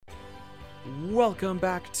Welcome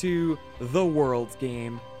back to The World's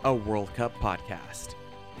Game, a World Cup podcast.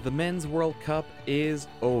 The Men's World Cup is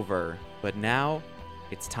over, but now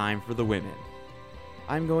it's time for the women.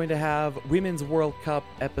 I'm going to have Women's World Cup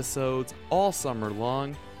episodes all summer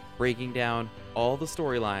long, breaking down all the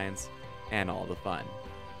storylines and all the fun.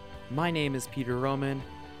 My name is Peter Roman.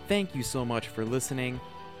 Thank you so much for listening.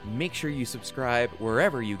 Make sure you subscribe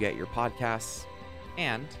wherever you get your podcasts,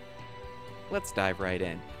 and let's dive right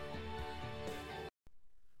in.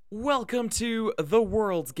 Welcome to The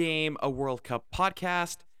World's Game, a World Cup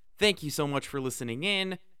podcast. Thank you so much for listening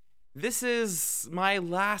in. This is my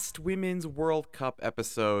last Women's World Cup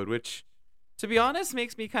episode, which, to be honest,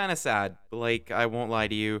 makes me kind of sad. Like, I won't lie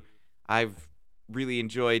to you. I've really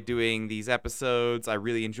enjoyed doing these episodes. I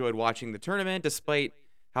really enjoyed watching the tournament, despite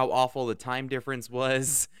how awful the time difference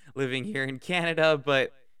was living here in Canada.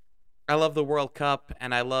 But I love the World Cup,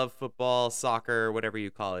 and I love football, soccer, whatever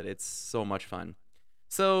you call it. It's so much fun.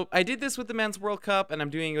 So I did this with the Men's World Cup, and I'm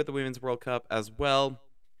doing it with the Women's World Cup as well.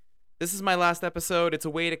 This is my last episode. It's a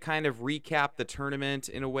way to kind of recap the tournament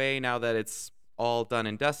in a way now that it's all done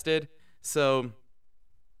and dusted. So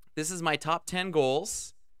this is my top 10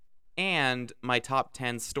 goals and my top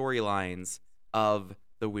 10 storylines of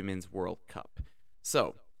the Women's World Cup.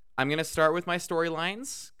 So I'm going to start with my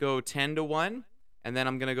storylines, go 10-1, and then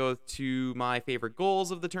I'm going to go to my favorite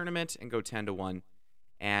goals of the tournament and go 10-1.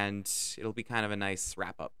 And it'll be kind of a nice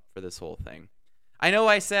wrap-up for this whole thing. I know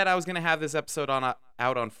I said I was going to have this episode out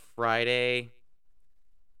on Friday.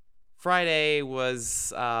 Friday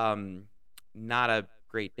was not a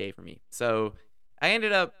great day for me. So I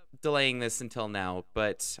ended up delaying this until now.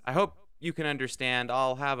 But I hope you can understand.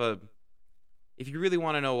 If you really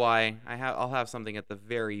want to know why, I'll have something at the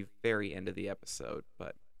very, very end of the episode.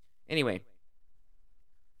 But anyway,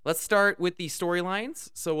 let's start with the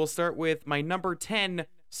storylines. So we'll start with my number 10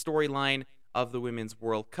 storyline of the Women's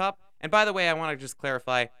World Cup. And by the way, I want to just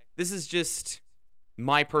clarify, this is just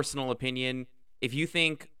my personal opinion. If you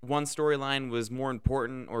think one storyline was more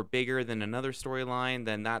important or bigger than another storyline,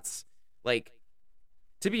 then that's, like,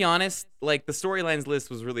 to be honest, like, the storylines list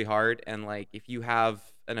was really hard. And, like, if you have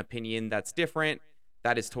an opinion that's different,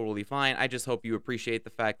 that is totally fine. I just hope you appreciate the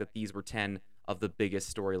fact that these were 10 of the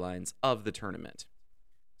biggest storylines of the tournament.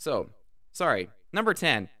 So, number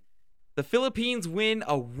 10. The Philippines win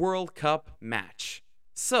a World Cup match.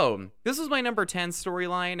 So, this was my number 10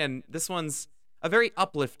 storyline, and this one's a very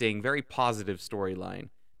uplifting, very positive storyline.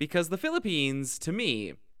 Because the Philippines, to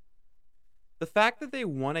me, the fact that they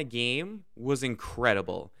won a game was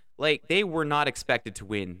incredible. Like, they were not expected to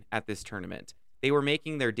win at this tournament. They were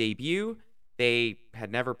making their debut. They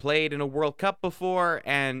had never played in a World Cup before,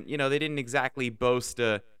 and, they didn't exactly boast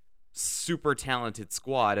a super talented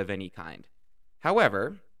squad of any kind.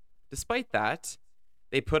 However, despite that,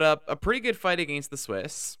 they put up a pretty good fight against the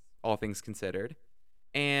Swiss, all things considered.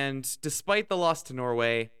 And despite the loss to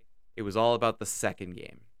Norway, it was all about the second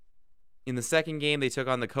game. In the second game, they took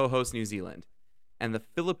on the co-host New Zealand. And the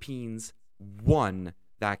Philippines won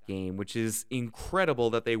that game, which is incredible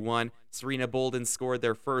that they won. Serena Bolden scored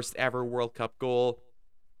their first ever World Cup goal.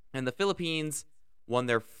 And the Philippines won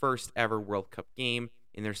their first ever World Cup game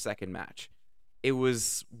in their second match. It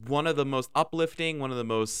was one of the most uplifting, one of the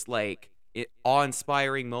most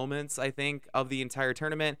awe-inspiring moments, I think, of the entire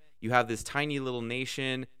tournament. You have this tiny little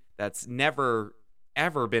nation that's never,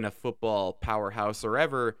 ever been a football powerhouse or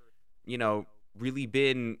ever, really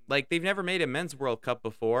been, they've never made a Men's World Cup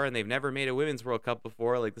before, and they've never made a Women's World Cup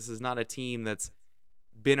before. Like, this is not a team that's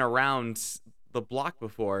been around the block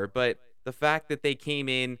before. But the fact that they came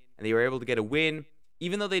in and they were able to get a win,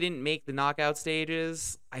 even though they didn't make the knockout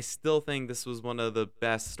stages, I still think this was one of the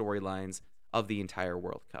best storylines of the entire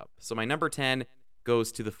World Cup. So my number 10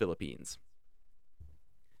 goes to the Philippines.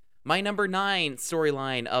 My number 9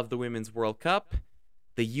 storyline of the Women's World Cup,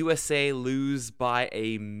 the USA lose by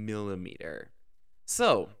a millimeter.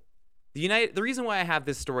 So, the reason why I have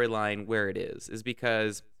this storyline where it is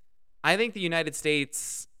because I think the United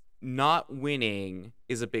States not winning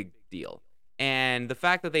is a big deal. And the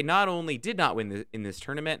fact that they not only did not win in this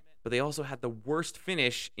tournament, but they also had the worst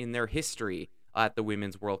finish in their history at the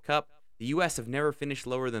Women's World Cup. The U.S. have never finished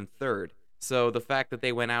lower than third. So the fact that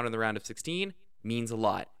they went out in the round of 16 means a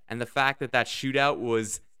lot. And the fact that shootout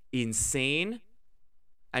was insane,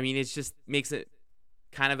 I mean, it just makes it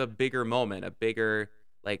kind of a bigger moment, a bigger,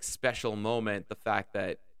 special moment, the fact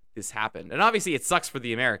that this happened. And obviously it sucks for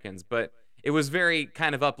the Americans, but it was very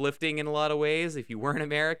kind of uplifting in a lot of ways if you weren't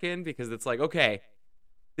American, because it's like, okay,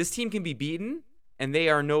 this team can be beaten, and they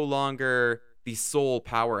are no longer the sole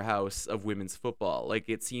powerhouse of women's football. Like,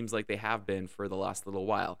 it seems like they have been for the last little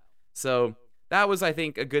while. So that was, I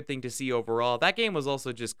think, a good thing to see overall. That game was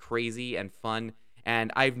also just crazy and fun,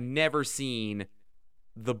 and I've never seen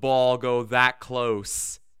the ball go that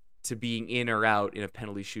close to being in or out in a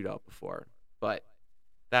penalty shootout before. But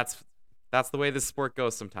that's the way this sport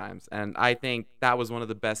goes sometimes, and I think that was one of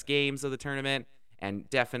the best games of the tournament, and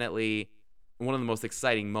definitely one of the most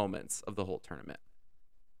exciting moments of the whole tournament.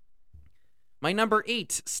 My number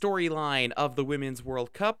 8 storyline of the Women's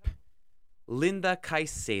World Cup, Linda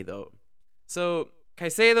Caicedo. So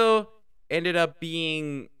Caicedo ended up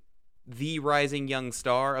being the rising young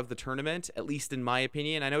star of the tournament, at least in my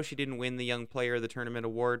opinion. I know she didn't win the Young Player of the Tournament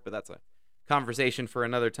award, but that's a conversation for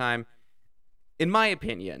another time. In my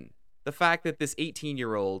opinion, the fact that this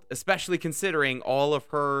 18-year-old, especially considering all of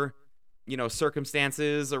her,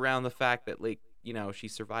 circumstances around the fact that, she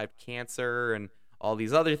survived cancer and all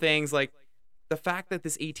these other things, the fact that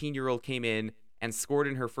this 18-year-old came in and scored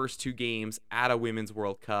in her first 2 games at a Women's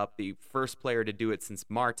World Cup, the first player to do it since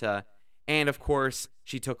Marta, and of course,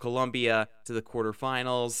 she took Colombia to the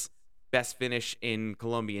quarterfinals, best finish in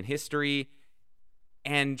Colombian history.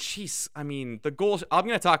 And the goal, I'm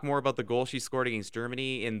going to talk more about the goal she scored against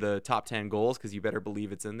Germany in the top 10 goals, because you better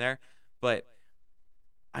believe it's in there. But,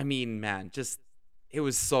 it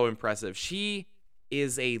was so impressive. She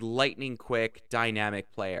is a lightning quick,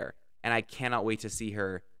 dynamic player, and I cannot wait to see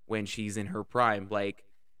her when she's in her prime.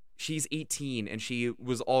 She's 18, and she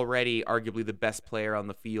was already arguably the best player on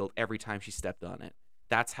the field every time she stepped on it.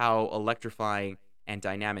 That's how electrifying and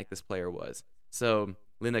dynamic this player was. So,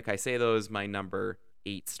 Linda Caicedo is my number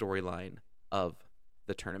 8 storyline of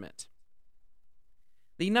the tournament.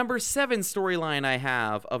 The number 7 storyline I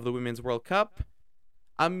have of the Women's World Cup,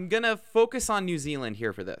 I'm going to focus on New Zealand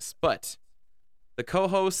here for this, but the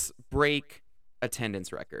co-hosts break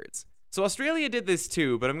attendance records. So Australia did this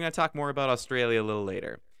too, but I'm going to talk more about Australia a little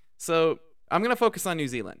later. So I'm going to focus on New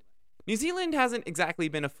Zealand. New Zealand hasn't exactly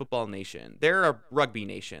been a football nation. They're a rugby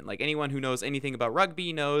nation. Anyone who knows anything about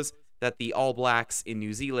rugby knows that the All Blacks in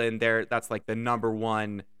New Zealand, that's the number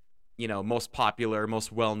one, most popular,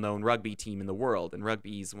 most well-known rugby team in the world. And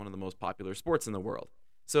rugby is one of the most popular sports in the world.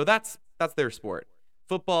 So that's their sport.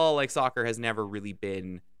 Football, like soccer, has never really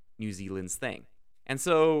been New Zealand's thing. And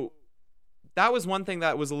so that was one thing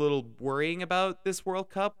that was a little worrying about this World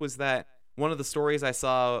Cup, was that one of the stories I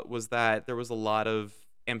saw was that there was a lot of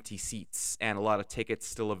empty seats and a lot of tickets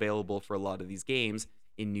still available for a lot of these games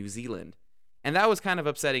in New Zealand. And that was kind of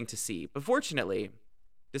upsetting to see. But fortunately,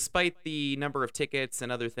 despite the number of tickets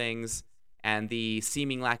and other things and the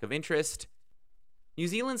seeming lack of interest, New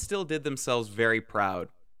Zealand still did themselves very proud,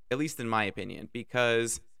 at least in my opinion,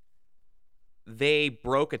 because they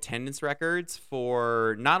broke attendance records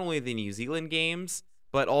for not only the New Zealand games,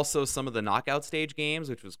 but also some of the knockout stage games,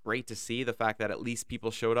 which was great to see, the fact that at least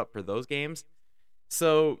people showed up for those games.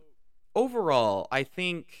 So overall, I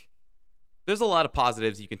think there's a lot of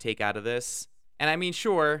positives you can take out of this. And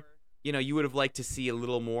sure, you would have liked to see a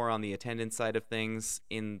little more on the attendance side of things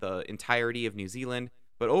in the entirety of New Zealand.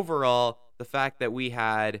 But overall, the fact that we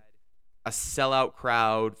had a sellout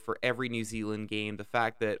crowd for every New Zealand game, the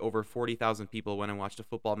fact that over 40,000 people went and watched a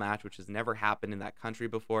football match, which has never happened in that country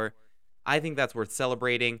before, I think that's worth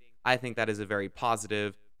celebrating. I think that is a very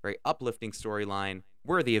positive, very uplifting storyline,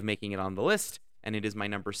 worthy of making it on the list, and it is my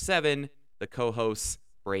number 7, the co-hosts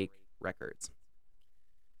break records.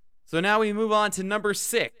 So now we move on to number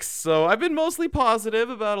 6. So I've been mostly positive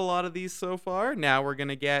about a lot of these so far. Now we're going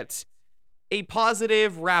to get a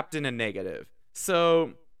positive wrapped in a negative.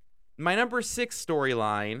 So my number 6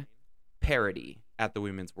 storyline, parity at the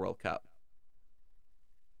Women's World Cup.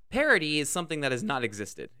 Parity is something that has not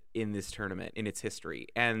existed in this tournament in its history,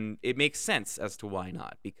 and it makes sense as to why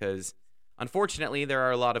not, because unfortunately there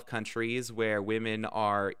are a lot of countries where women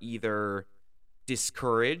are either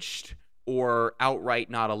discouraged or outright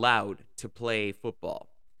not allowed to play football.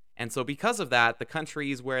 And so because of that, the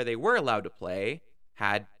countries where they were allowed to play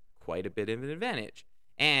had quite a bit of an advantage.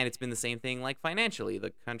 And it's been the same thing financially.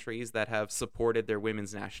 The countries that have supported their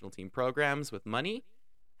women's national team programs with money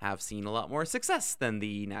have seen a lot more success than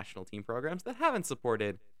the national team programs that haven't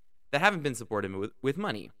been supported with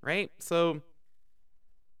money, right? So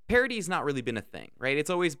parity's not really been a thing, right? It's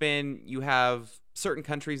always been you have certain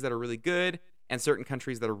countries that are really good and certain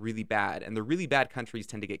countries that are really bad, and the really bad countries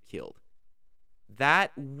tend to get killed.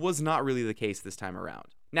 That was not really the case this time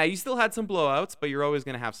around. Now, you still had some blowouts, but you're always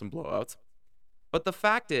going to have some blowouts. But the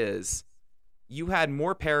fact is, you had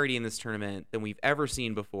more parity in this tournament than we've ever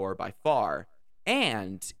seen before by far.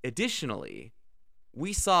 And additionally,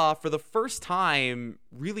 we saw for the first time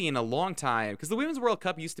really in a long time, because the Women's World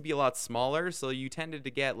Cup used to be a lot smaller, so you tended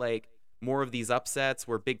to get more of these upsets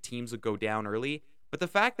where big teams would go down early. But the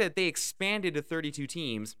fact that they expanded to 32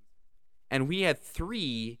 teams and we had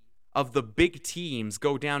 3 of the big teams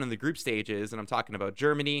go down in the group stages, and I'm talking about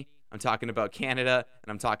Germany, I'm talking about Canada, and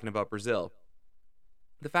I'm talking about Brazil.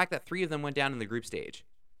 The fact that 3 of them went down in the group stage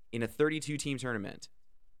in a 32-team tournament,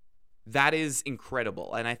 that is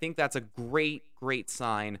incredible. And I think that's a great, great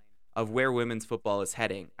sign of where women's football is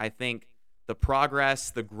heading. I think the progress,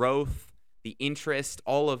 the growth, the interest,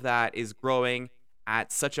 all of that is growing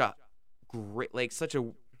at such a great, such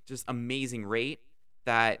a just amazing rate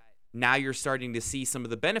that now you're starting to see some of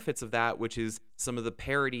the benefits of that, which is some of the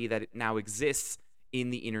parity that now exists in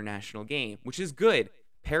the international game, which is good.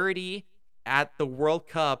 Parity at the World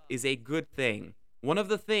Cup is a good thing. One of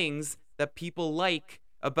the things that people like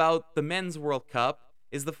about the men's World Cup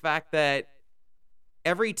is the fact that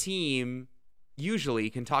every team usually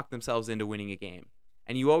can talk themselves into winning a game.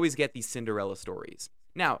 And you always get these Cinderella stories.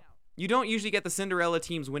 Now, you don't usually get the Cinderella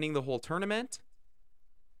teams winning the whole tournament,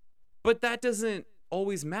 but that doesn't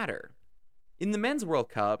always matter. In the men's World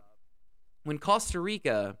Cup, when Costa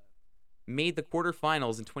Rica made the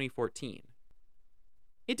quarterfinals in 2014,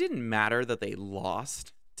 it didn't matter that they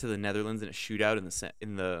lost to the Netherlands in a shootout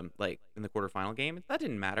in the quarterfinal game. That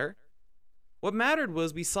didn't matter. What mattered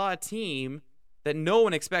was we saw a team that no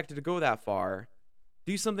one expected to go that far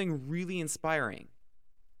do something really inspiring.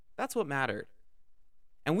 That's what mattered.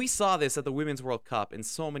 And we saw this at the Women's World Cup in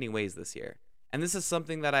so many ways this year. And this is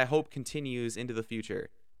something that I hope continues into the future,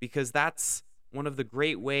 because that's one of the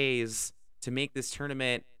great ways to make this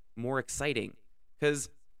tournament more exciting. Because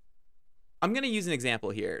I'm going to use an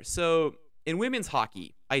example here. So in women's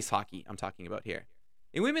hockey, ice hockey, I'm talking about here.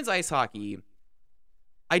 In women's ice hockey,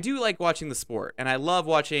 I do like watching the sport, and I love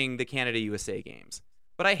watching the Canada-USA games.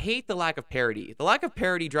 But I hate the lack of parity. The lack of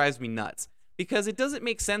parity drives me nuts, because it doesn't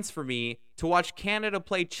make sense for me to watch Canada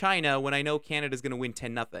play China when I know Canada's going to win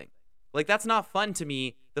 10-0. Like, that's not fun to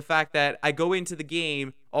me, the fact that I go into the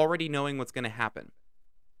game already knowing what's going to happen.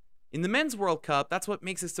 In the Men's World Cup, that's what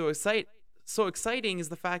makes it so exciting is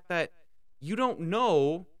the fact that you don't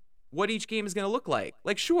know what each game is going to look like.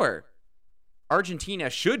 Like, sure, Argentina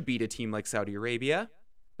should beat a team like Saudi Arabia,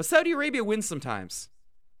 but Saudi Arabia wins sometimes.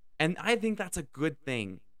 And I think that's a good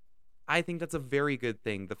thing. I think that's a very good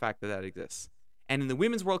thing, the fact that that exists. And in the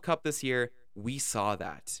Women's World Cup this year, we saw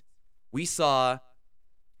that. We saw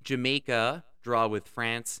Jamaica draw with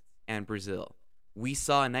France and Brazil. We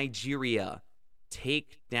saw Nigeria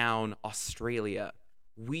take down Australia.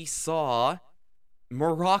 We saw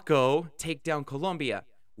Morocco take down Colombia.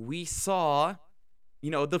 We saw,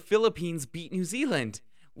 the Philippines beat New Zealand.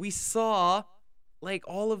 We saw,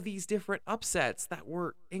 all of these different upsets that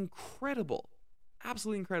were incredible.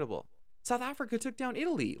 Absolutely incredible. South Africa took down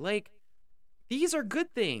Italy. These are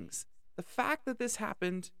good things. The fact that this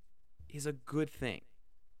happened is a good thing.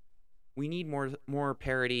 We need more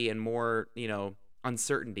parity and more,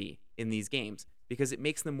 uncertainty in these games, because it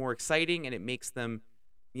makes them more exciting and it makes them,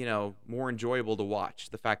 more enjoyable to watch.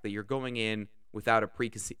 The fact that you're going in without a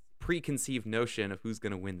preconceived notion of who's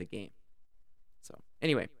going to win the game. So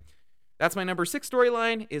anyway, that's my number 6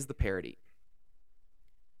 storyline, is the parity.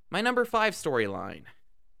 My number 5 storyline.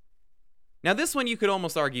 Now this one you could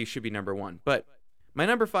almost argue should be number 1, but my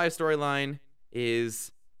number 5 storyline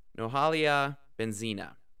is Nohalia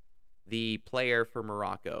Benzina, the player for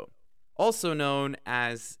Morocco, also known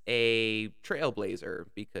as a trailblazer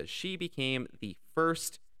because she became the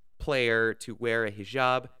first player to wear a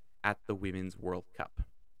hijab at the Women's World Cup.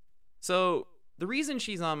 So the reason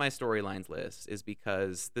she's on my storylines list is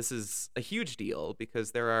because this is a huge deal,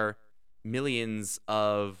 because there are millions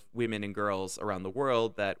of women and girls around the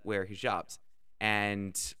world that wear hijabs.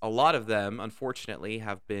 And a lot of them, unfortunately,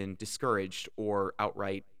 have been discouraged or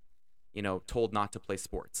outright, told not to play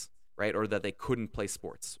sports, right? Or that they couldn't play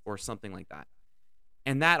sports or something like that.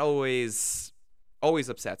 And that always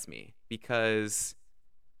upsets me, because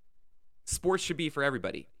sports should be for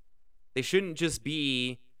everybody. They shouldn't just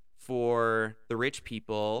be for the rich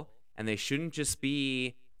people, and they shouldn't just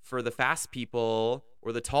be for the fast people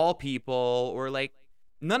or the tall people, or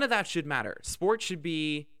none of that should matter. Sports should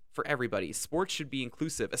be for everybody. Sports should be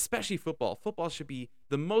inclusive, especially football. Football should be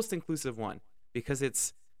the most inclusive one, because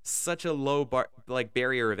it's such a low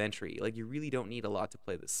barrier of entry. You really don't need a lot to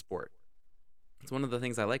play this sport. It's one of the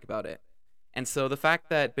things I like about it. And so the fact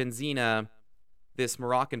that Benzina, this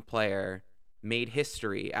Moroccan player, made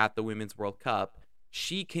history at the Women's World Cup,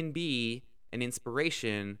 she can be an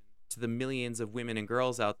inspiration to the millions of women and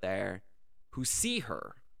girls out there who see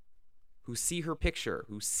her picture,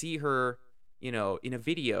 who see her, in a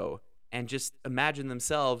video, and just imagine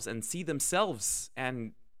themselves and see themselves,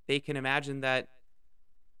 and they can imagine that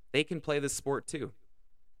they can play this sport too.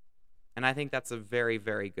 And I think that's a very,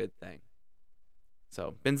 very good thing.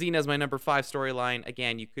 So Benzema is my number 5 storyline.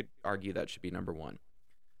 Again, you could argue that should be number 1.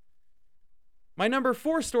 My number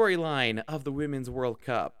 4 storyline of the Women's World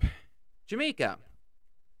Cup, Jamaica.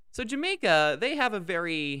 So Jamaica, they have a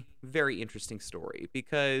very, very interesting story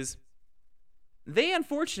because they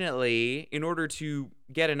unfortunately, in order to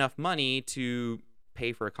get enough money to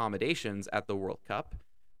pay for accommodations at the World Cup,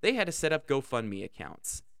 they had to set up GoFundMe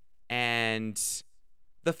accounts. And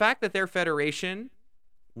the fact that their federation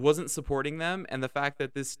wasn't supporting them, and the fact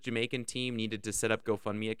that this Jamaican team needed to set up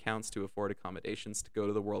GoFundMe accounts to afford accommodations to go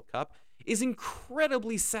to the World Cup, is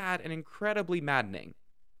incredibly sad and incredibly maddening.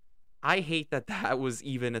 I hate that that was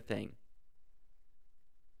even a thing.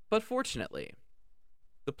 But fortunately,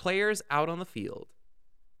 the players out on the field,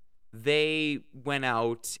 they went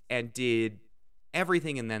out and did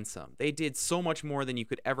everything and then some. They did so much more than you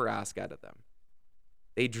could ever ask out of them.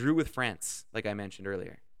 They drew with France, like I mentioned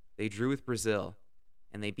earlier. They drew with Brazil,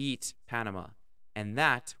 and they beat Panama. And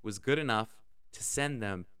that was good enough to send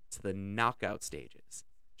them to the knockout stages.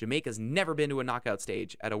 Jamaica's never been to a knockout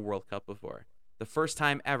stage at a World Cup before. The first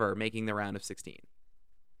time ever making the round of 16.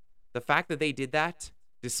 The fact that they did that,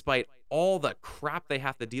 despite all the crap they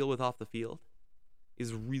have to deal with off the field,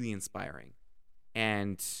 is really inspiring.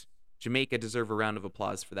 And Jamaica deserve a round of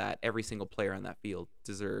applause for that. Every single player on that field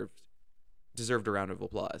deserved a round of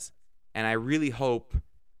applause. And I really hope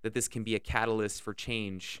that this can be a catalyst for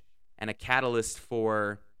change and a catalyst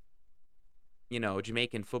for,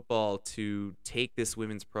 Jamaican football to take this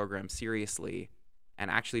women's program seriously and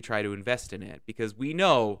actually try to invest in it. Because we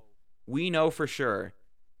know for sure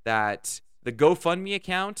that the GoFundMe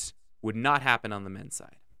account would not happen on the men's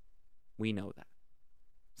side. We know that.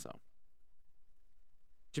 So,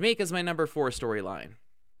 Jamaica's my number 4 storyline.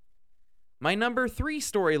 My number 3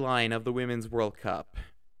 storyline of the Women's World Cup,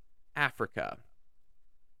 Africa.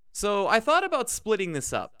 So I thought about splitting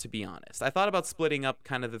this up, to be honest. I thought about splitting up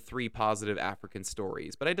kind of the 3 positive African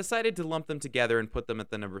stories, but I decided to lump them together and put them at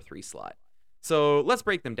the number 3 slot. So let's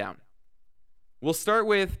break them down. We'll start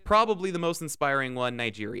with probably the most inspiring one,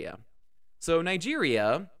 Nigeria. So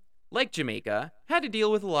Nigeria, like Jamaica, had to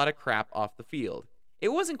deal with a lot of crap off the field. It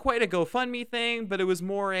wasn't quite a GoFundMe thing, but it was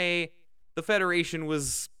more the federation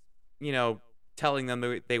was, telling them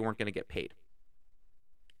that they weren't going to get paid.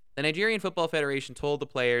 The Nigerian Football Federation told the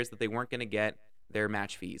players that they weren't going to get their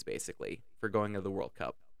match fees, basically, for going to the World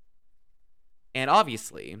Cup. And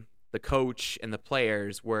obviously, the coach and the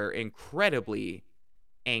players were incredibly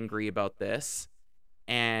angry about this.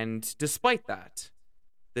 And despite that,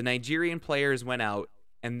 the Nigerian players went out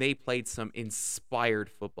and they played some inspired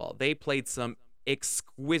football. They played some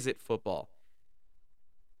exquisite football.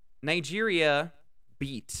 Nigeria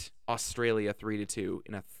beat Australia 3-2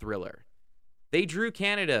 in a thriller. They drew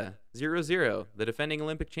Canada 0-0, the defending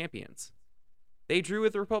Olympic champions. They drew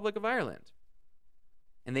with the Republic of Ireland.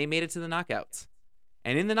 And they made it to the knockouts.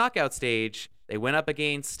 And in the knockout stage, they went up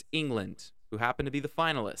against England, who happened to be the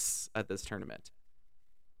finalists at this tournament.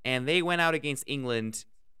 And they went out against England,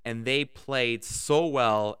 and they played so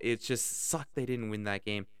well, it just sucked they didn't win that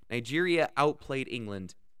game. Nigeria outplayed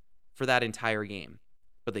England for that entire game,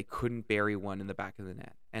 but they couldn't bury one in the back of the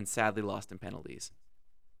net, and sadly lost in penalties.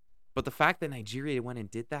 But the fact that Nigeria went and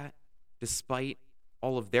did that, despite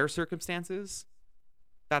all of their circumstances,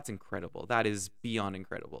 that's incredible. That is beyond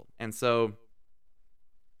incredible. And so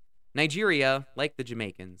Nigeria, like the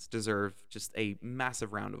Jamaicans, deserve just a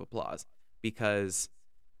massive round of applause because,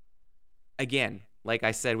 again, like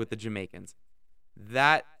I said with the Jamaicans,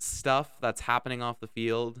 that stuff that's happening off the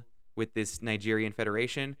field with this Nigerian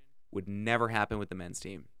federation would never happen with the men's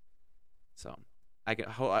team. So I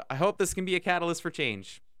hope this can be a catalyst for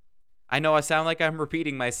change. I know I sound like I'm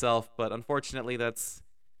repeating myself, but unfortunately that's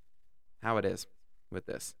how it is with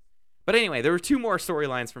this. But anyway, there were 2 more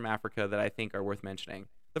storylines from Africa that I think are worth mentioning.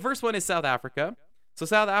 The first one is South Africa. So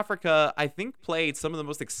South Africa, I think, played some of the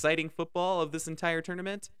most exciting football of this entire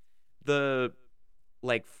tournament. The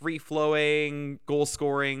free-flowing,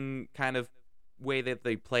 goal-scoring kind of way that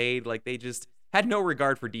they played, they just had no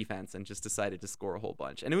regard for defense and just decided to score a whole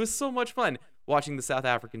bunch. And it was so much fun watching the South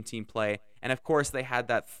African team play. And of course, they had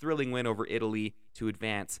that thrilling win over Italy to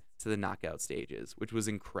advance to the knockout stages, which was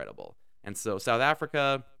incredible. And so South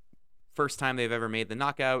Africa, first time they've ever made the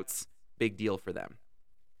knockouts, big deal for them.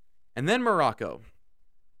 And then Morocco.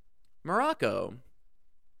 Morocco,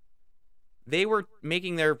 they were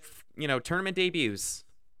making their, tournament debuts.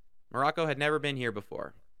 Morocco had never been here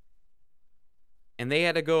before. And they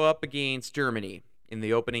had to go up against Germany in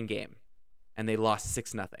the opening game. And they lost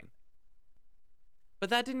 6-0.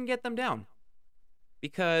 But that didn't get them down.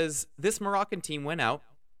 Because this Moroccan team went out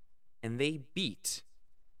and they beat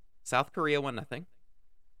South Korea won nothing,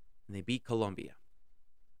 and they beat Colombia.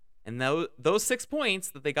 And those 6 points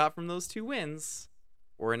that they got from those 2 wins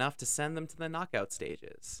were enough to send them to the knockout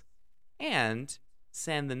stages and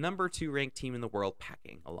send the number 2 ranked team in the world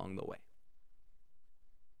packing along the way.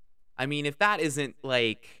 I mean, if that isn't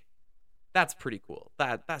like, that's pretty cool.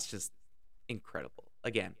 That's just incredible.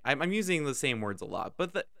 Again, I'm using the same words a lot,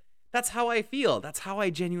 but that's how I feel. That's how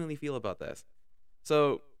I genuinely feel about this.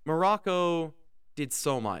 So Morocco did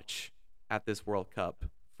so much at this World Cup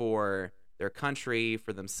for their country,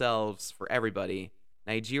 for themselves, for everybody.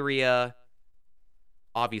 Nigeria,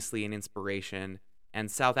 obviously an inspiration,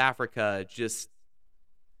 and South Africa just,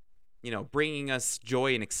 bringing us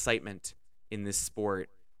joy and excitement in this sport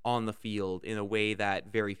on the field in a way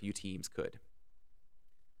that very few teams could.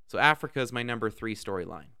 So Africa is my number 3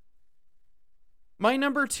 storyline. My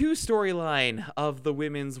number 2 storyline of the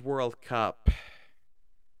Women's World Cup.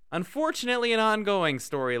 Unfortunately, an ongoing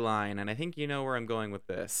storyline, and I think you know where I'm going with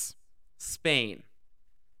this. Spain.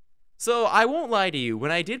 So I won't lie to you,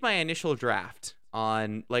 when I did my initial draft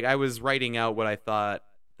on, I was writing out what I thought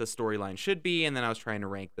the storyline should be, and then I was trying to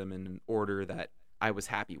rank them in an order that I was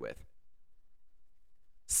happy with.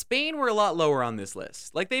 Spain were a lot lower on this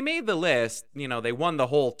list. They made the list, they won the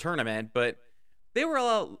whole tournament, but they were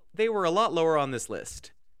a lot lower on this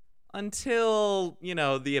list until,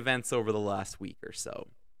 the events over the last week or so.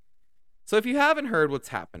 So if you haven't heard what's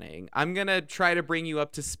happening, I'm going to try to bring you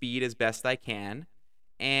up to speed as best I can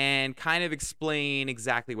and kind of explain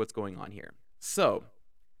exactly what's going on here. So,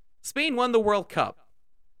 Spain won the World Cup.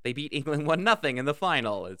 They beat England 1-0 in the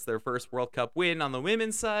final. It's their first World Cup win on the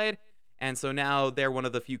women's side, and so now they're one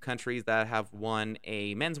of the few countries that have won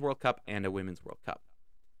a men's World Cup and a women's World Cup.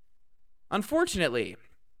 Unfortunately,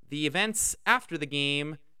 the events after the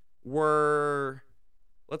game were,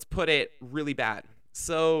 let's put it, really bad.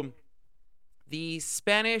 So, the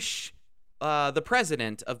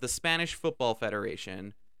president of the Spanish Football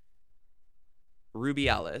Federation,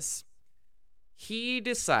 Rubiales, he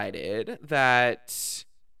decided that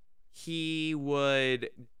he would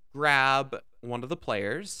grab one of the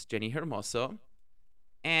players, Jenni Hermoso,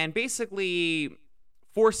 and basically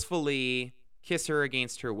forcefully kiss her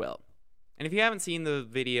against her will. And if you haven't seen the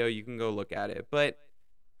video, you can go look at it. But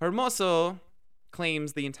Hermoso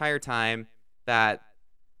claims the entire time that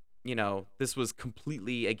this was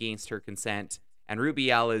completely against her consent, and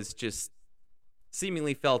Rubiales just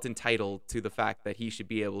seemingly felt entitled to the fact that he should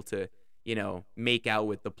be able to, make out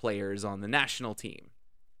with the players on the national team,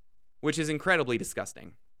 which is incredibly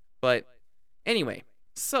disgusting. But anyway,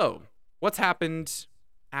 so what's happened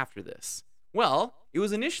after this? Well, it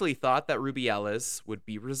was initially thought that Rubiales would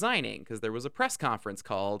be resigning because there was a press conference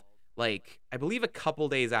called, I believe a couple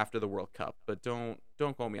days after the World Cup, but don't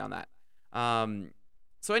quote me on that.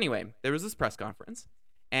 So anyway, there was this press conference,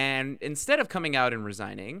 and instead of coming out and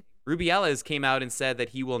resigning, Rubiales came out and said that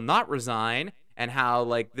he will not resign, and how,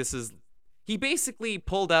 he basically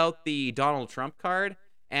pulled out the Donald Trump card,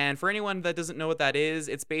 and for anyone that doesn't know what that is,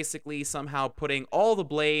 it's basically somehow putting all the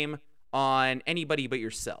blame on anybody but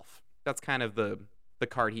yourself. That's kind of the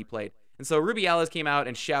card he played. And so Rubiales came out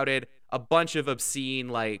and shouted a bunch of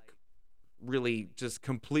obscene, really just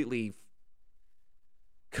completely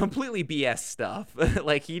BS stuff.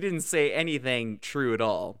 He didn't say anything true at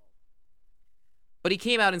all. But he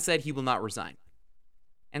came out and said he will not resign.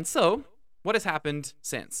 And so, what has happened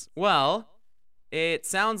since? Well, it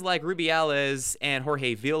sounds like Rubiales and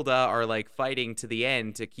Jorge Vilda are fighting to the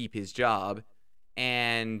end to keep his job.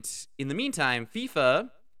 And in the meantime, FIFA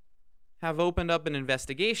have opened up an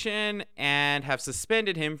investigation and have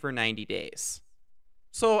suspended him for 90 days.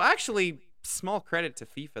 So actually, small credit to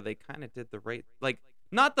FIFA. They kind of did the right,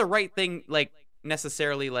 not the right thing,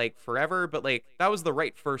 necessarily, forever, but, that was the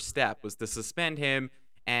right first step, was to suspend him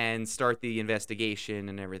and start the investigation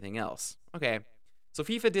and everything else. Okay, so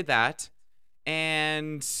FIFA did that,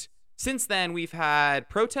 and since then, we've had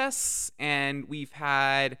protests, and we've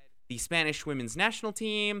had the Spanish women's national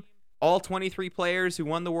team, all 23 players who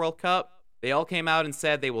won the World Cup, they all came out and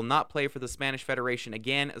said they will not play for the Spanish Federation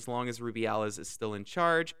again as long as Rubiales is still in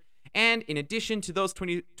charge. And in addition to those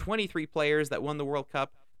 23 players that won the World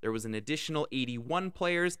Cup, there was an additional 81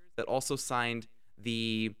 players that also signed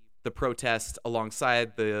the protest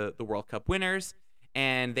alongside the World Cup winners.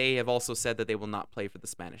 And they have also said that they will not play for the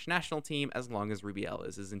Spanish national team as long as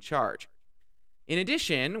Rubiales is in charge. In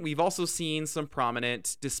addition, we've also seen some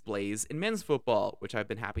prominent displays in men's football, which I've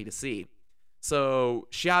been happy to see. So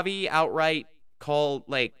Xavi outright called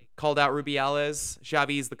out Rubiales.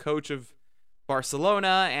 Xavi is the coach of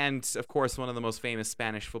Barcelona, and of course one of the most famous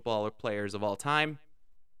Spanish football players of all time.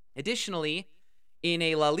 Additionally, In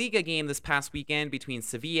a La Liga game this past weekend between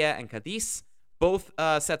Sevilla and Cadiz, both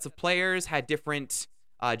sets of players had different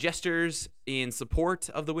gestures in support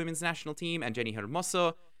of the women's national team and Jenny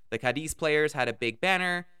Hermoso. The Cadiz players had a big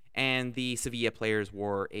banner, and the Sevilla players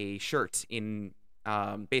wore a shirt in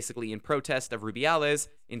basically in protest of Rubiales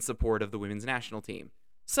in support of the women's national team.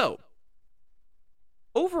 So,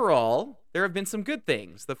 overall, there have been some good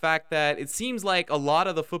things. The fact that it seems like a lot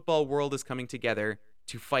of the football world is coming together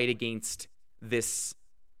to fight against this,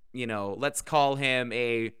 let's call him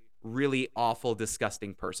a really awful,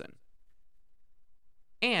 disgusting person.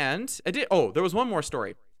 And there was one more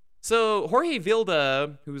story. So Jorge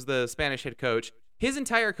Vilda, who's the Spanish head coach, his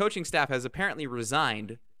entire coaching staff has apparently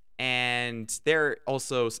resigned, and they're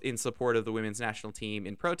also in support of the women's national team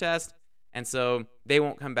in protest, and so they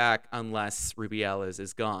won't come back unless Rubiales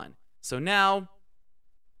is gone. So now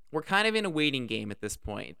we're kind of in a waiting game at this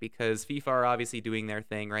point, because FIFA are obviously doing their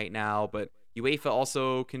thing right now, but UEFA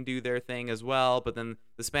also can do their thing as well, but then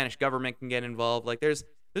the Spanish government can get involved. Like there's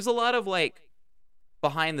a lot of like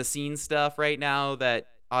behind the scenes stuff right now that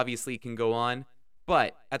obviously can go on.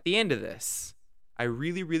 But at the end of this, I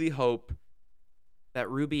really, really hope that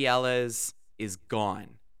Rubiales is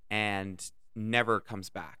gone and never comes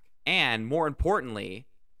back. And more importantly,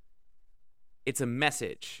 it's a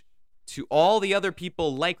message to all the other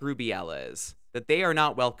people like Rubiales that they are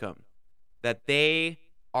not welcome, that they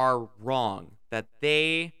are wrong, that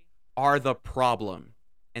they are the problem,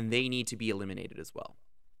 and they need to be eliminated as well.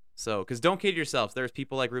 So, because don't kid yourselves, there's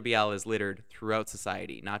people like Rubiales littered throughout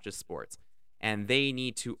society, not just sports, and they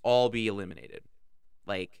need to all be eliminated.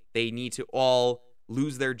 Like, they need to all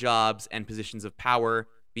lose their jobs and positions of power,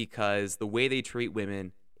 because the way they treat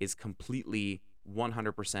women is completely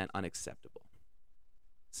 100% unacceptable.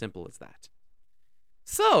 Simple as that.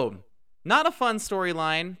 So, not a fun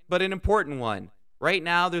storyline, but an important one. Right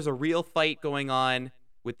now, there's a real fight going on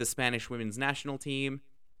with the Spanish women's national team,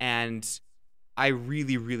 and I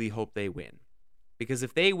really, really hope they win. Because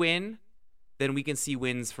if they win, then we can see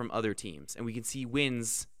wins from other teams, and we can see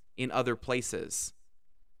wins in other places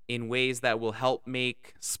in ways that will help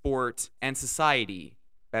make sport and society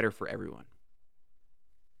better for everyone.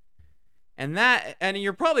 And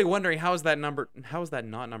you're probably wondering, how is that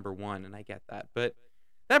not number one? And I get that. But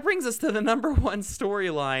that brings us to the number one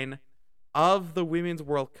storyline of the Women's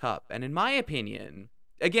World Cup. And in my opinion,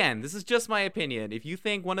 again, this is just my opinion. If you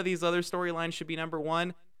think one of these other storylines should be number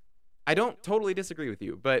one, I don't totally disagree with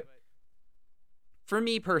you. But for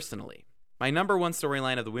me personally, my number one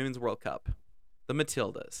storyline of the Women's World Cup, the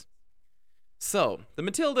Matildas. So, the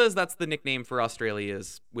Matildas, that's the nickname for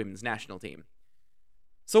Australia's women's national team.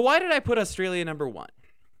 So why did I put Australia number one?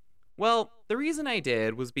 Well, the reason I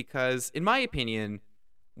did was because, in my opinion,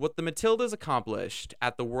 what the Matildas accomplished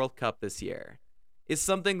at the World Cup this year is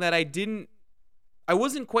something that I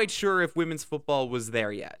wasn't quite sure if women's football was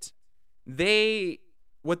there yet. What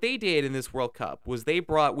they did in this World Cup was they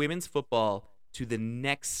brought women's football to the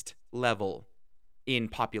next level in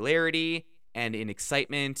popularity and in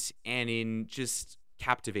excitement and in just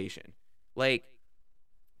captivation. Like,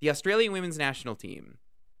 the Australian women's national team,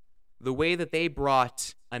 the way that they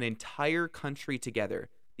brought an entire country together,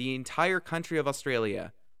 the entire country of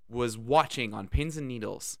Australia was watching on pins and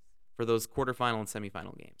needles for those quarterfinal and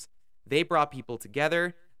semifinal games. They brought people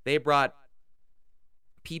together. They brought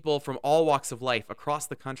people from all walks of life across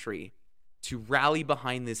the country to rally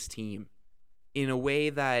behind this team in a way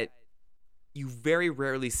that you very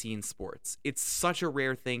rarely see in sports. It's such a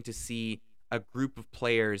rare thing to see a group of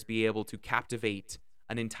players be able to captivate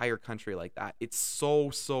an entire country like that. It's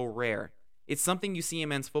so rare. It's something you see in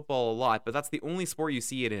men's football a lot, but that's the only sport you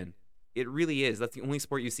see it in. It really is. That's the only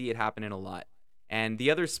sport you see it happen in a lot. And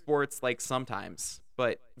the other sports, like, sometimes,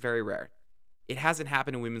 but very rare. It hasn't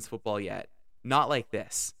happened in women's football yet. Not like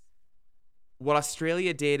this. What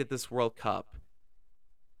Australia did at this World Cup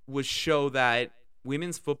was show that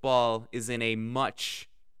women's football is in a much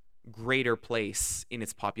greater place in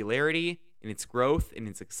its popularity, in its growth, in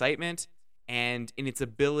its excitement, and in its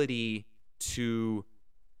ability to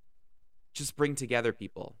just bring together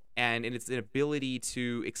people, and in its ability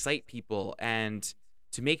to excite people and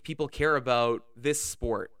to make people care about this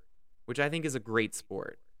sport, which I think is a great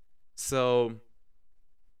sport. So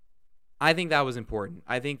I think that was important.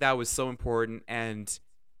 I think that was so important, and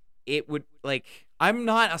it would, like, I'm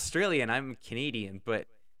not Australian, I'm Canadian, but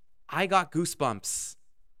I got goosebumps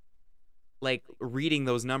like reading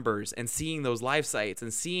those numbers and seeing those live sites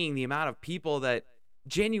and seeing the amount of people that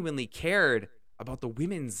genuinely cared about the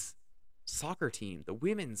women's soccer team, the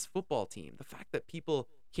women's football team. The fact that people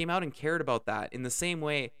came out and cared about that in the same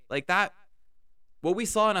way, like that, what we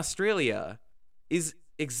saw in Australia is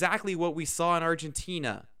exactly what we saw in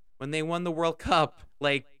Argentina when they won the World Cup,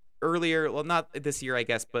 like earlier, well, not this year, I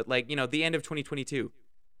guess, but like, the end of 2022.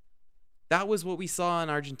 That was what we saw in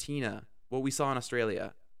Argentina, what we saw in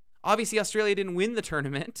Australia. Obviously, Australia didn't win the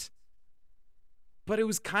tournament, but it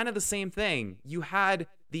was kind of the same thing. You had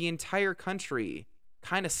the entire country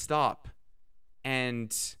kind of stop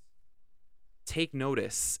and take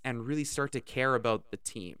notice and really start to care about the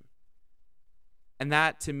team. And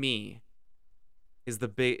that, to me, is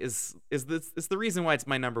the reason why it's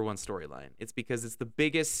my number one storyline. It's because it's the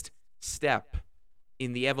biggest step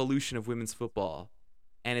in the evolution of women's football,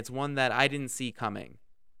 and it's one that I didn't see coming,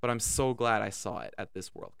 but I'm so glad I saw it at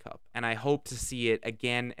this World Cup, and I hope to see it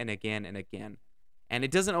again and again and again. And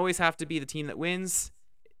it doesn't always have to be the team that wins,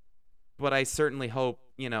 but I certainly hope,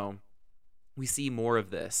 we see more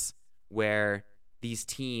of this, where these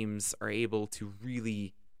teams are able to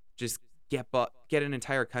really just get an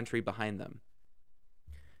entire country behind them.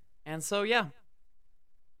 And so, yeah,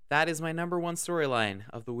 that is my number one storyline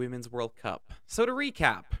of the Women's World Cup. So to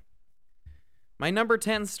recap, my number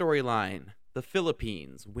 10 storyline, the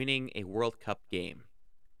Philippines winning a World Cup game.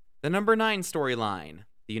 The number 9 storyline,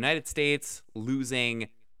 the United States losing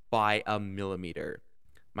by a millimeter.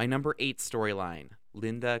 My number 8 storyline,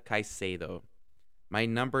 Linda Caicedo. My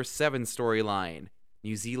number 7 storyline,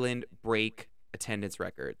 New Zealand break attendance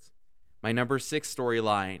records. My number 6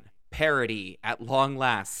 storyline, parity at long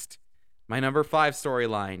last. My number 5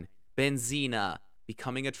 storyline, Benzina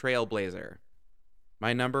becoming a trailblazer.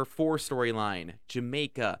 My number 4 storyline,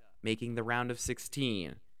 Jamaica making the round of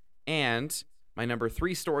 16. And my number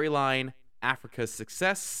 3 storyline, Africa's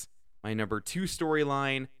success. My number 2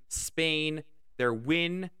 storyline, Spain, their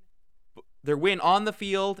win on the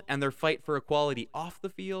field and their fight for equality off the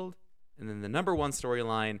field. And then the number 1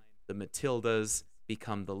 storyline, the Matildas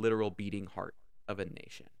become the literal beating heart of a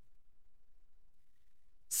nation.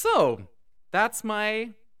 So that's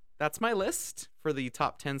my list for the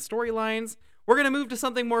top 10 storylines. We're going to move to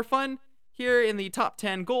something more fun here in the top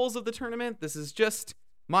 10 goals of the tournament. This is just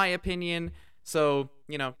my opinion, so,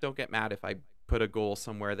 don't get mad if I put a goal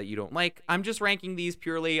somewhere that you don't like. I'm just ranking these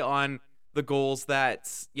purely on the goals that,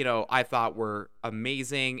 I thought were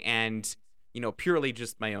amazing and, purely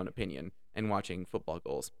just my own opinion and watching football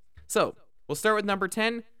goals. So, we'll start with number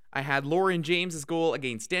 10. I had Lauren James's goal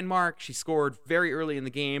against Denmark. She scored very early in the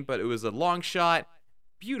game, but it was a long shot.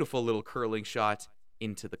 Beautiful little curling shot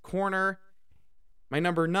into the corner. My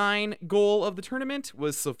number 9 goal of the tournament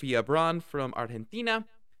was Sofia Brand from Argentina.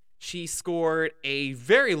 She scored a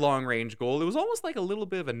very long-range goal. It was almost like a little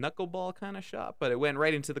bit of a knuckleball kind of shot, but it went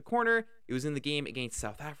right into the corner. It was in the game against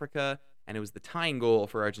South Africa, and it was the tying goal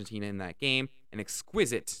for Argentina in that game. An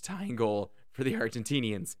exquisite tying goal for the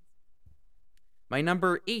Argentinians. My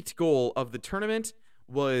number 8 goal of the tournament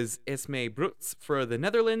was Esme Bruyts for the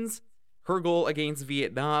Netherlands. Her goal against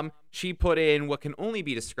Vietnam, she put in what can only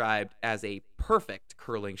be described as a perfect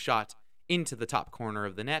curling shot into the top corner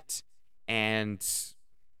of the net. And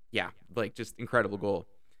yeah, just incredible goal.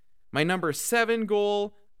 My number 7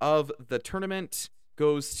 goal of the tournament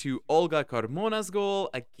goes to Olga Carmona's goal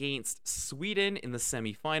against Sweden in the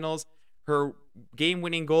semifinals. Her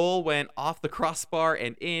game-winning goal went off the crossbar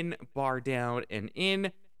and in, bar down and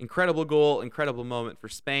in. Incredible goal, incredible moment for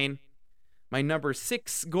Spain. My number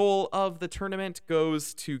 6 goal of the tournament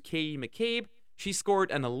goes to Katie McCabe. She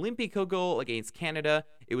scored an Olympico goal against Canada.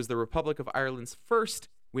 It was the Republic of Ireland's first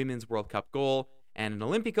Women's World Cup goal. And an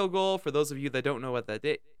Olympico goal, for those of you that don't know what that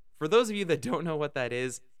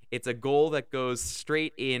is, it's a goal that goes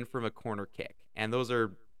straight in from a corner kick. And those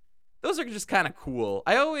are just kind of cool.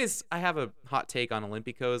 I have a hot take on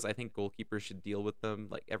Olympicos. I think goalkeepers should deal with them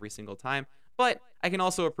every single time. But I can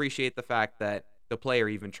also appreciate the fact that the player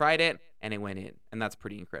even tried it and it went in. And that's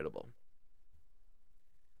pretty incredible.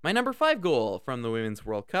 My number 5 goal from the Women's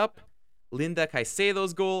World Cup, Linda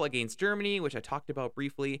Caicedo's goal against Germany, which I talked about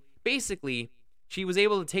briefly. Basically, she was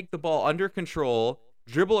able to take the ball under control,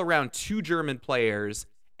 dribble around 2 German players,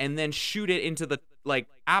 and then shoot it into the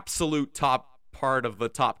absolute top part of the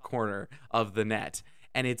top corner of the net.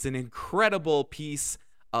 And it's an incredible piece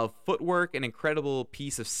of footwork, an incredible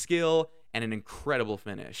piece of skill, and an incredible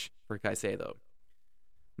finish for Caicedo.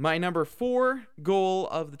 My number 4 goal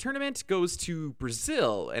of the tournament goes to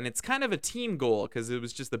Brazil, and it's kind of a team goal because it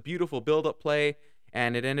was just a beautiful build-up play,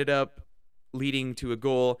 and it ended up leading to a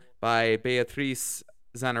goal by Beatriz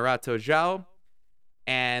Zanerato João.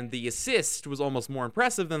 And the assist was almost more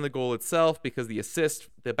impressive than the goal itself because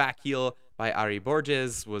the back heel by Ari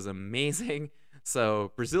Borges was amazing.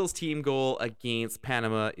 So Brazil's team goal against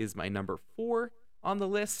Panama is my number 4 on the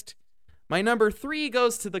list. My number 3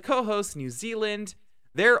 goes to the co-host, New Zealand.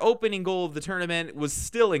 Their opening goal of the tournament was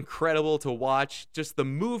still incredible to watch. Just the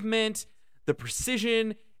movement, the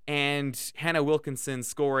precision, and Hannah Wilkinson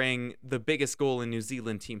scoring the biggest goal in New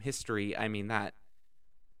Zealand team history. I mean, that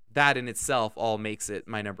in itself all makes it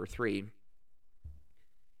my number 3.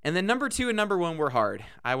 And then number 2 and number 1 were hard.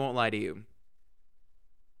 I won't lie to you.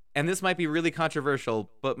 And this might be really controversial,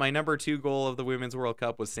 but my number 2 goal of the Women's World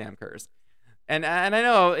Cup was Sam Kerr's. And I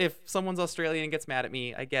know if someone's Australian and gets mad at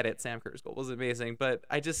me, I get it. Sam Kerr's goal was amazing, but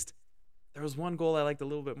there was one goal I liked a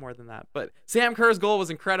little bit more than that. But Sam Kerr's goal was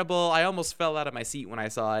incredible. I almost fell out of my seat when I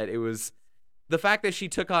saw it. It was the fact that she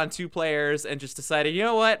took on 2 players and just decided, you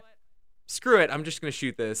know what? Screw it. I'm just going to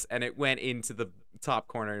shoot this. And it went into the top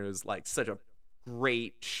corner. It was like such a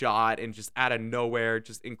great shot and just out of nowhere,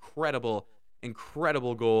 just incredible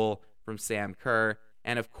goal from Sam Kerr.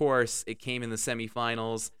 And of course, it came in the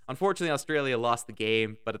semifinals. Unfortunately, Australia lost the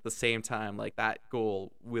game, but at the same time, like, that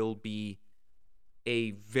goal will be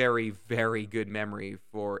a very, very good memory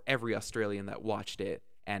for every Australian that watched it,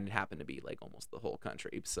 and it happened to be like almost the whole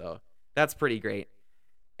country. So that's pretty great.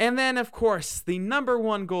 And then, of course, the number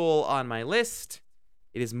 1 goal on my list,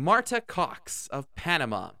 it is Marta Cox of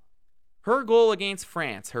Panama. Her goal against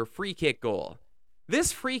France, her free kick goal.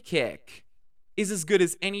 This free kick is as good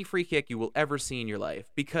as any free kick you will ever see in your life,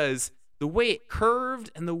 because the way it curved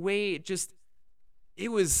and the way it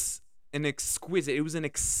was an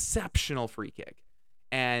exceptional free kick.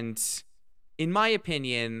 And in my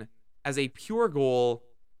opinion, as a pure goal,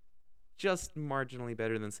 just marginally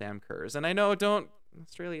better than Sam Kerr's. And I know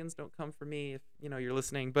Australians don't come for me if you're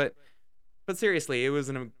listening, but seriously, it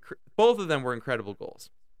was both of them were incredible goals.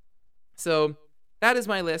 So that is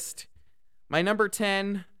my list. My number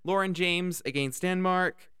 10, Lauren James against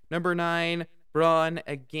Denmark. Number 9, Braun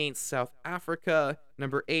against South Africa.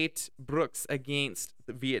 Number 8, Brooks against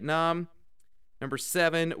Vietnam. Number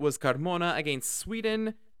 7 was Carmona against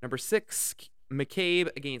Sweden. Number 6, McCabe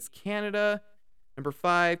against Canada. Number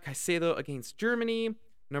 5, Caicedo against Germany.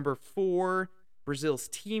 Number 4, Brazil's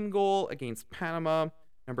team goal against Panama.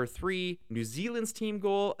 Number 3, New Zealand's team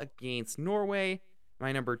goal against Norway.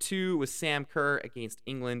 My number 2 was Sam Kerr against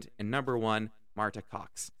England. And number 1, Marta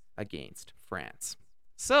Cox against France.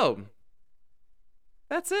 So,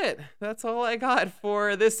 that's it. That's all I got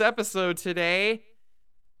for this episode today.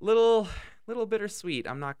 Little bittersweet,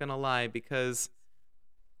 I'm not going to lie, because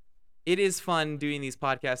it is fun doing these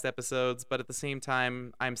podcast episodes, but at the same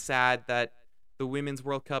time, I'm sad that the Women's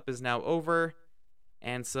World Cup is now over.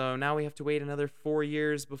 And so now we have to wait another 4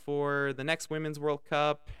 years before the next Women's World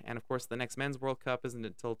Cup. And of course, the next Men's World Cup isn't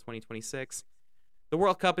until 2026. The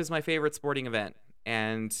World Cup is my favorite sporting event,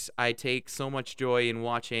 and I take so much joy in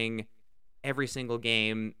watching every single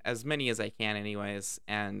game, as many as I can anyways.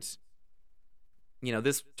 And,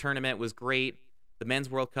 this tournament was great. The Men's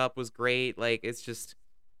World Cup was great. Like, it's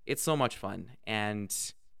so much fun. And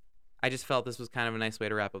I just felt this was kind of a nice way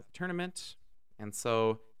to wrap up the tournament. And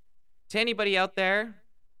so, to anybody out there,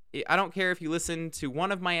 I don't care if you listen to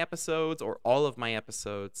one of my episodes or all of my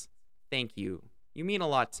episodes, thank you. You mean a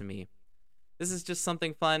lot to me. This is just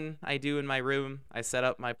something fun I do in my room. I set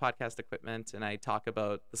up my podcast equipment and I talk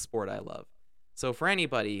about the sport I love. So for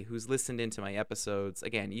anybody who's listened into my episodes,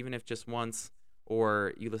 again, even if just once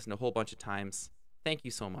or you listen a whole bunch of times, thank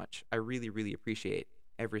you so much. I really, really appreciate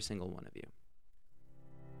every single one of you.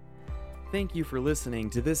 Thank you for listening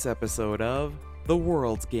to this episode of The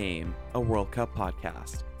World's Game, a World Cup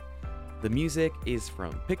podcast. The music is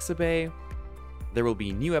from Pixabay. There will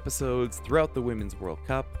be new episodes throughout the Women's World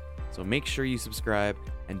Cup, so make sure you subscribe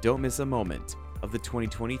and don't miss a moment of the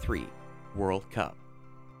 2023 World Cup.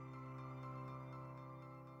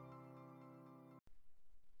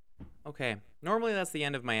 Okay, normally that's the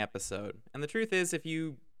end of my episode. And the truth is, if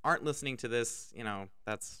you aren't listening to this,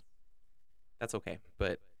 that's okay.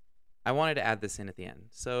 But I wanted to add this in at the end.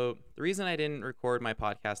 So the reason I didn't record my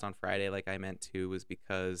podcast on Friday like I meant to was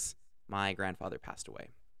because my grandfather passed away.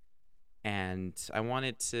 And I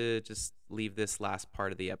wanted to just leave this last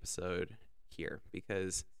part of the episode here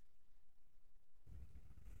because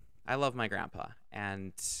I love my grandpa.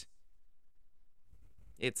 And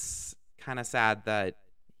it's kind of sad that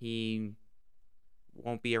he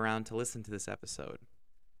won't be around to listen to this episode,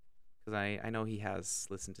 because I know he has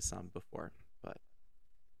listened to some before. But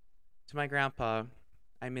to my grandpa,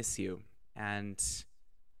 I miss you, and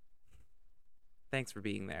thanks for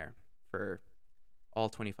being there for all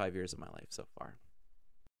 25 years of my life so far.